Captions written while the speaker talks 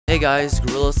Hey guys,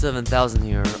 Gorilla7000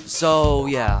 here. So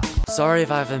yeah, sorry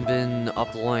if I haven't been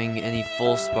uploading any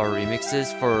full Spar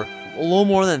remixes for a little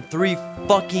more than 3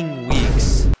 fucking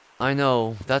weeks. I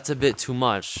know, that's a bit too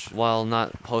much, while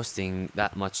not posting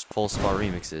that much full Spar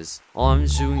remixes. All I'm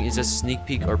doing is just sneak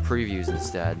peek or previews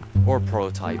instead, or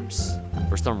prototypes,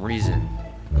 for some reason.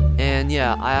 And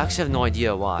yeah, I actually have no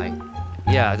idea why.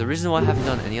 Yeah, the reason why I haven't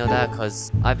done any of that,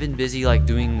 cause I've been busy like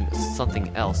doing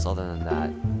something else other than that.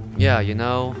 Yeah, you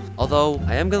know, although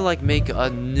I am gonna like make a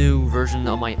new version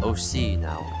of my OC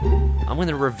now. I'm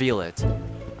gonna reveal it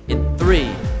in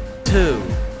 3, 2,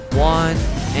 1,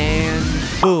 and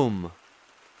boom!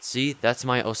 See, that's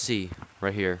my OC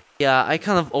right here. Yeah, I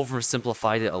kind of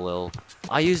oversimplified it a little.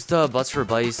 I used the Butts for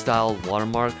Buddies style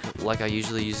watermark like I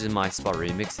usually use in my Spot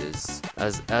remixes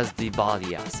as the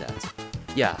body asset.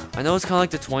 Yeah, I know it's kind of like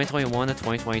the 2021 to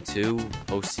 2022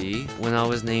 OC when I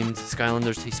was named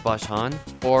Skylanders T-Spot-chan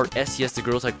or SES the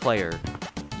Girl Type Player.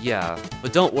 Yeah,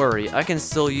 but don't worry, I can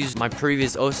still use my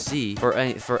previous OC for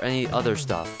any other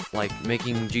stuff, like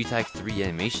making GTAC 3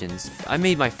 animations. I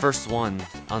made my first one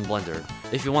on Blender.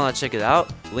 If you want to check it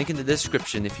out, link in the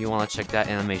description if you want to check that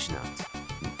animation out.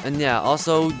 And yeah,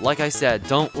 also, like I said,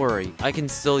 don't worry, I can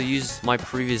still use my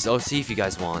previous OC if you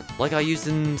guys want. Like I used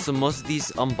in most of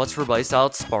these Butts for Buddies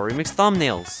style Spar remix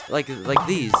thumbnails. Like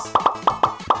these.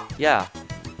 Yeah,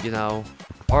 you know.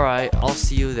 Alright, I'll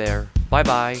see you there. Bye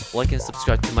bye, like and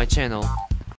subscribe to my channel.